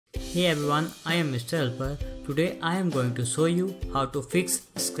Hey everyone, I am Mr. Helper. Today I am going to show you how to fix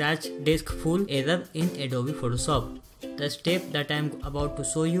scratch disk full error in Adobe Photoshop. The step that I am about to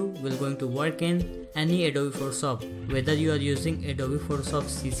show you will going to work in any Adobe Photoshop, whether you are using Adobe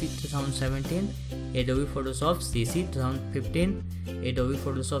Photoshop CC 2017, Adobe Photoshop CC 2015, Adobe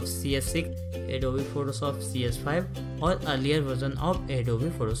Photoshop CS6, Adobe Photoshop CS5 or earlier version of Adobe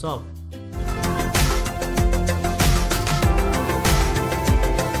Photoshop.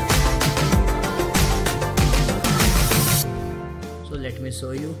 So let me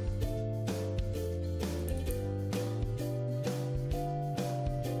show you.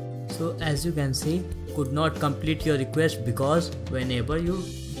 So as you can see, could not complete your request because whenever you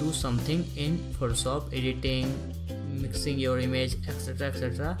do something in Photoshop, editing, mixing your image,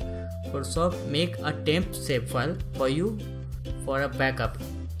 etc., Photoshop make a temp save file for you for a backup.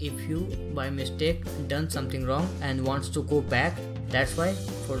 If you by mistake done something wrong and wants to go back, that's why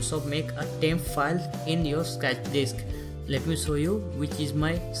Photoshop make a temp file in your scratch disk. Let me show you which is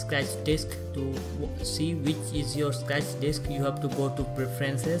my scratch disk. To see which is your scratch disk, you have to go to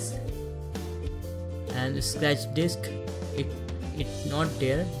preferences and scratch disk. It's not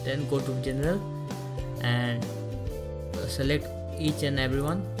there, then go to general and select each and every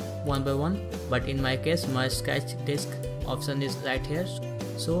one by one. But in my case, my scratch disk option is right here,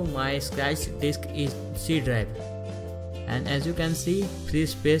 so my scratch disk is C drive, and as you can see, free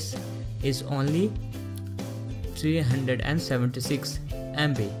space is only 376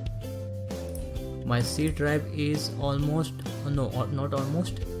 MB. My C drive is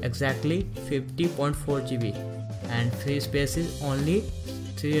exactly 50.4 GB and free space is only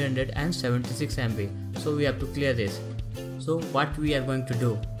 376 MB. So we have to clear this. So what we are going to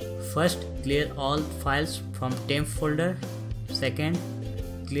do: first, clear all files from temp folder. Second,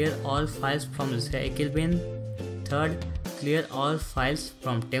 clear all files from recycle bin. Third, clear all files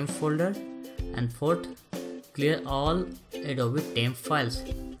from temp folder. And fourth, clear all Adobe temp files.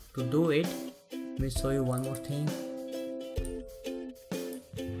 To do it, let me show you one more thing.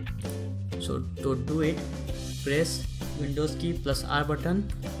 So to do it, press Windows key plus R button,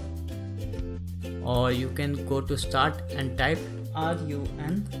 or you can go to start and type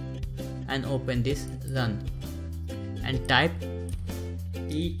RUN and open this run and type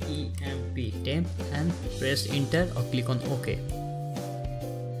temp and press enter or click on OK.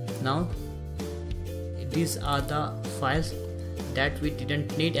 Now these are the files that we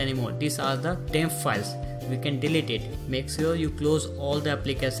didn't need anymore. These are the temp files. We can delete it. Make sure you close all the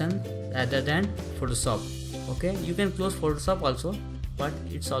application rather than Photoshop. Okay, you can close Photoshop also, but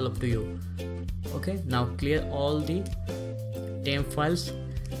it's all up to you. Okay, now clear all the temp files.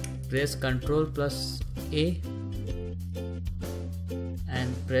 Press Ctrl plus A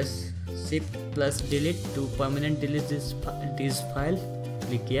and press Shift plus delete to permanent delete this file.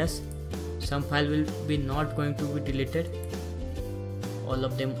 Click yes. Some file will be not going to be deleted. All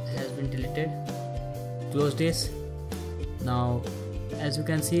of them has been deleted. Close this. Now as you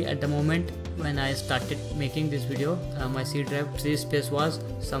can see, at the moment when I started making this video, my C drive free space was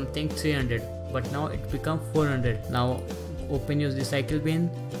something 300, but now it become 400. Now open your recycle bin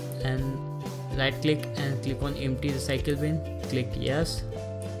and right click and click on empty recycle bin. Click yes.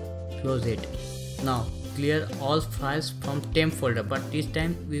 Close it. Now clear all files from temp folder, but this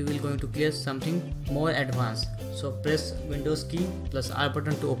time we will going to clear something more advanced. So press Windows key plus R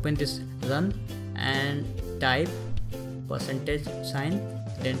button to open this run and type %,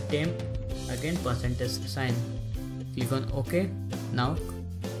 then temp, again %. Click on OK. Now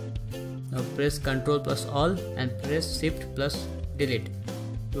press Ctrl plus Alt and press Shift plus delete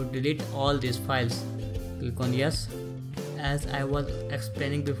to delete all these files. Click on yes. As I was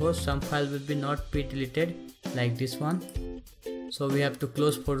explaining before, some file will be not be deleted like this one. So we have to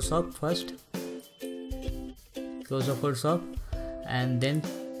close Photoshop first. Close the Photoshop and then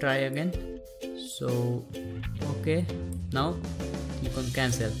try again. So okay, now click on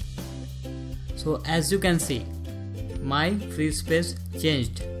cancel. So as you can see, my free space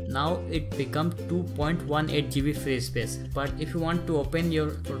changed. Now it become 2.18 GB free space. But if you want to open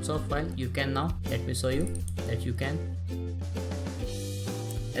your Photoshop file, you can now. Let me show you that you can.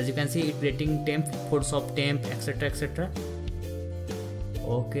 As you can see, it rating temp, Photoshop temp, etc.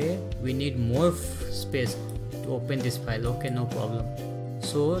 Okay, we need more space to open this file. Okay, no problem.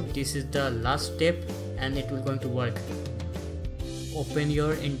 So this is the last step and it will going to work. Open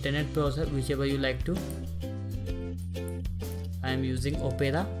your internet browser, whichever you like to. I am using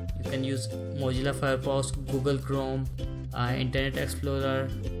Opera. You can use Mozilla Firefox, Google Chrome, Internet Explorer,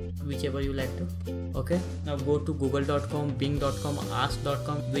 whichever you like to. Okay, now go to google.com, bing.com,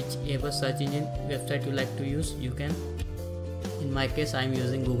 ask.com, whichever search engine website you like to use, you can In my case I am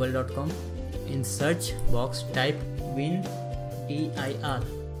using google.com. In search box type WinDIR.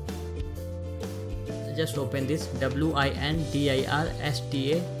 Just open this WINDIRSTAT.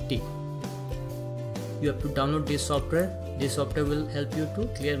 You have to download this software. This software will help you to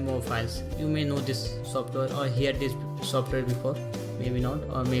clear more files. You may know this software or hear this software before, maybe not,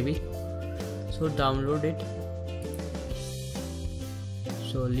 or maybe. So download it.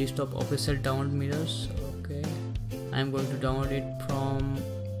 So list of official download mirrors. Okay, I am going to download it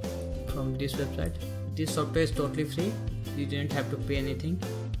from this website. This software is totally free. You didn't have to pay anything.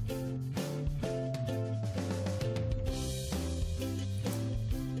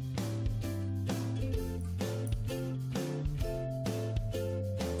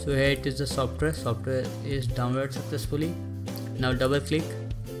 So here it is, the software is downloaded successfully. Now double click.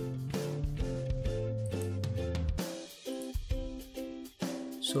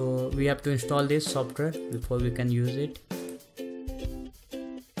 So we have to install this software before we can use it.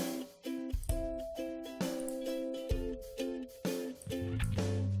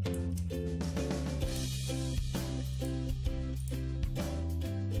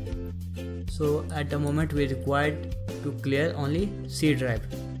 So at the moment we required to clear only C drive.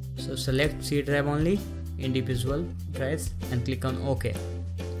 So select C drive only, individual drives, and click on OK.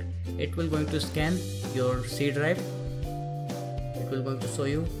 It will going to scan your C drive. It will going to show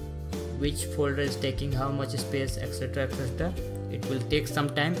you which folder is taking how much space, etc, etc. It will take some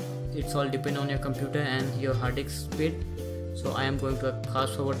time. It's all depend on your computer and your hard disk speed. So I am going to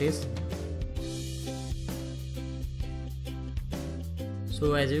fast forward this.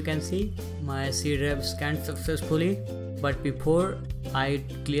 So as you can see, my C drive scanned successfully, but before I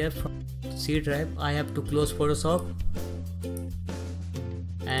clear from C drive, I have to close Photoshop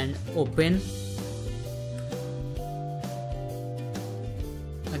and open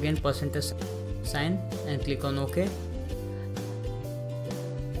again percentage sign and click on OK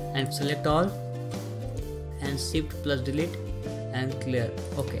and select all and shift plus delete and clear.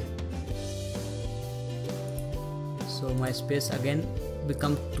 OK. So my space again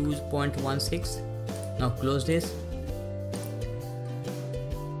become 2.16. Now close this.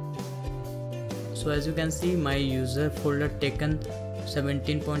 So as you can see, my user folder taken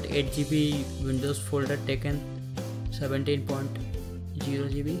 17.8 GB, Windows folder taken 17.0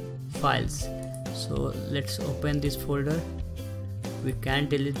 GB files. So let's open this folder. We can't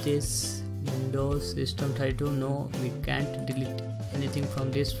delete this. Windows System 32. No, we can't delete anything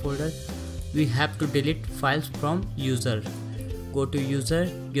from this folder. We have to delete files from user. Go to user,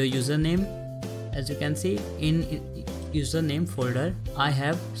 your username. As you can see, in username folder I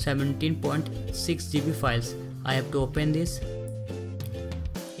have 17.6 GB files. I have to open this.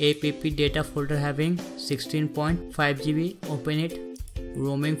 app data folder having 16.5 GB, open it.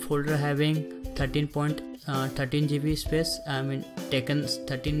 Roaming folder having 13 GB space, I mean taken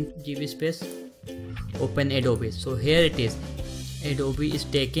 13 GB space, open Adobe. So here it is, Adobe is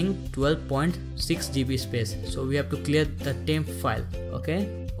taking 12.6 GB space, so we have to clear the temp file. Okay,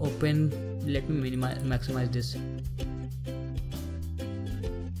 open, let me maximize this.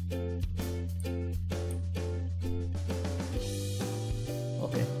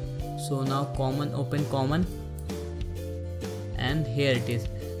 Okay, so now common, open common, and here it is,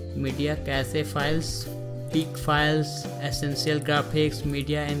 media cache files, peak files, essential graphics,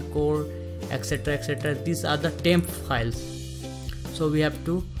 media encore, etc, etc. These are the temp files. So we have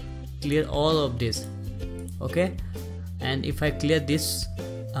to clear all of this. Okay, and if I clear this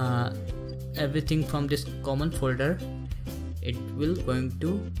everything from this common folder, it will going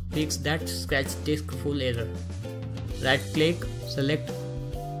to fix that scratch disk full error. Right click, select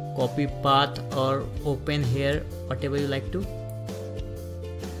copy path or open here, whatever you like to,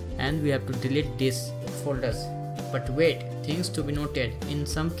 and we have to delete these folders. But wait, things to be noted, in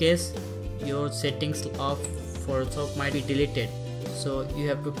some case your settings of Photoshop might be deleted, so you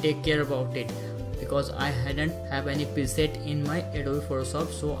have to take care about it, because I hadn't have any preset in my Adobe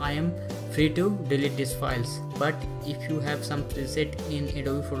Photoshop, so I am free to delete these files. But if you have some preset in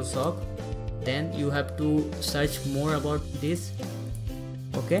Adobe Photoshop, then you have to search more about this.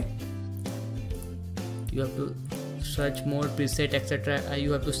 Okay, you have to search more preset, etc.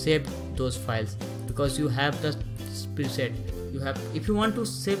 You have to save those files because you have the preset. You have, if you want to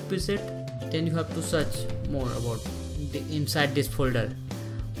save preset, then you have to search more about inside this folder.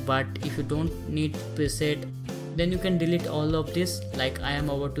 But if you don't need preset, then you can delete all of this like I am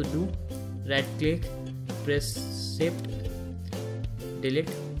about to do. Right click, press shift, delete,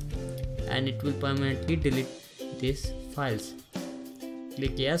 and it will permanently delete these files.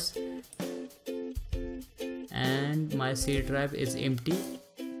 Click yes, and my C drive is empty.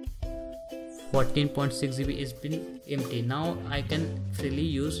 14.6 GB is been empty. Now I can freely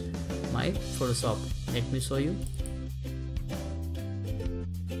use my Photoshop. Let me show you.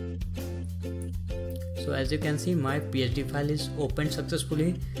 So as you can see, my PSD file is opened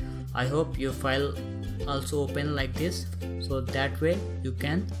successfully. I hope your file also open like this, so that way you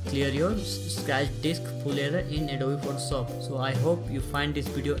can clear your scratch disk full error in Adobe Photoshop. So I hope you find this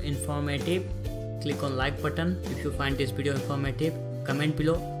video informative. Click on like button if you find this video informative. Comment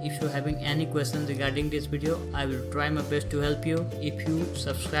below if you having any questions regarding this video. I will try my best to help you. If you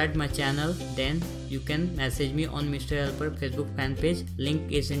subscribe my channel, then you can message me on Mr. Helper Facebook fan page.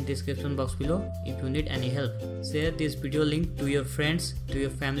 Link is in description box below if you need any help. Share this video link to your friends, to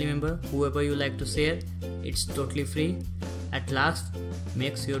your family member, whoever you like to share. It's totally free. At last,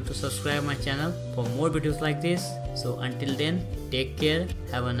 make sure to subscribe my channel for more videos like this. So until then, take care,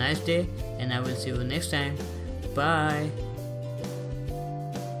 have a nice day, and I will see you next time. Bye.